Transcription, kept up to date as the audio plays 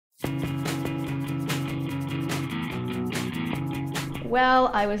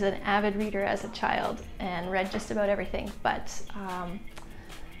Well, I was an avid reader as a child and read just about everything, but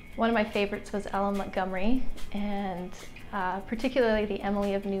one of my favorites was Ellen Montgomery, and particularly the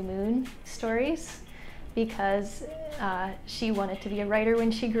Emily of New Moon stories, because she wanted to be a writer when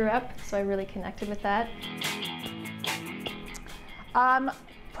she grew up, so I really connected with that.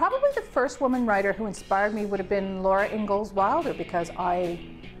 Probably the first woman writer who inspired me would have been Laura Ingalls Wilder, because I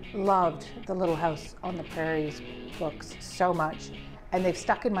loved the Little House on the Prairie books so much, and they've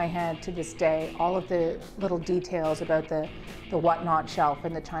stuck in my head to this day. All of the little details about the whatnot shelf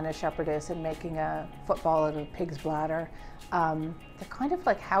and the China Shepherdess and making a football out of a pig's bladder. They're kind of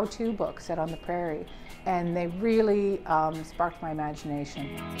like how-to books set on the prairie, and they really sparked my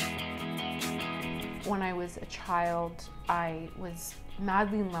imagination. When I was a child, I was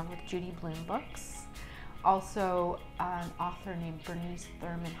madly in love with Judy Blume books. Also, an author named Bernice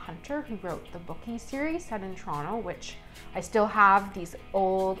Thurman Hunter, who wrote the Bookie series set in Toronto, which I still have these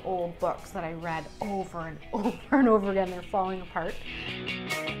old books that I read over and over and over again. They're falling apart.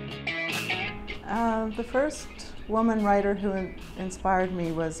 The first woman writer who inspired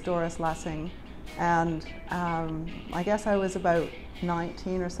me was Doris Lessing, and I guess I was about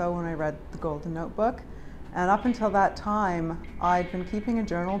 19 or so when I read The Golden Notebook. And up until that time, I'd been keeping a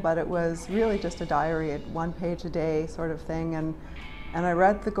journal, but it was really just a diary, 1 page a day sort of thing. And I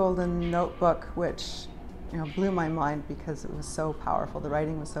read The Golden Notebook, which blew my mind because it was so powerful. The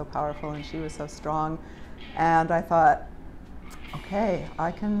writing was so powerful, and she was so strong. And I thought, okay,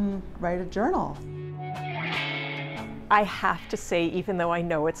 I can write a journal. I have to say, even though I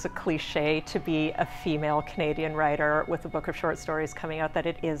know it's a cliche to be a female Canadian writer with a book of short stories coming out, that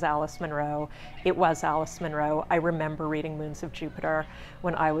it is Alice Munro. It was Alice Munro. I remember reading Moons of Jupiter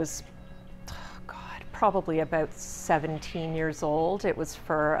when I was, probably about 17 years old. It was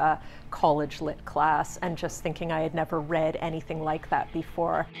for a college lit class, and just thinking I had never read anything like that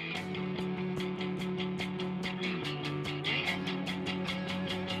before.